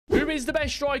is the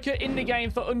best striker in the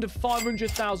game for under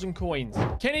 500,000 coins?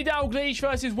 Kenny Dalglish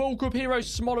versus World Cup hero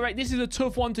Smolarek. This is a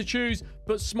tough one to choose,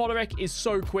 but Smolarek is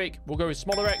so quick. We'll go with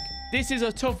Smolarek. This is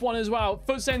a tough one as well.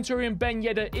 Foot Centurion Ben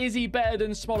Yedder. Is he better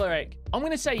than Smolarek? I'm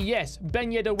going to say yes.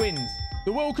 Ben Yedder wins.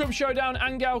 The World Cup showdown,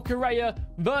 Angel Correa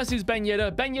versus Ben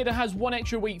Yedder. Ben Yedder has one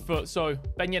extra weak foot, so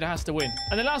Ben Yedder has to win.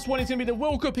 And the last one is going to be the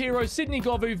World Cup hero, Sydney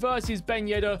Govou versus Ben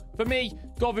Yedder. For me,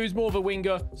 Govou's more of a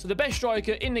winger, so the best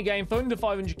striker in the game for under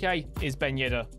 500k is Ben Yedder.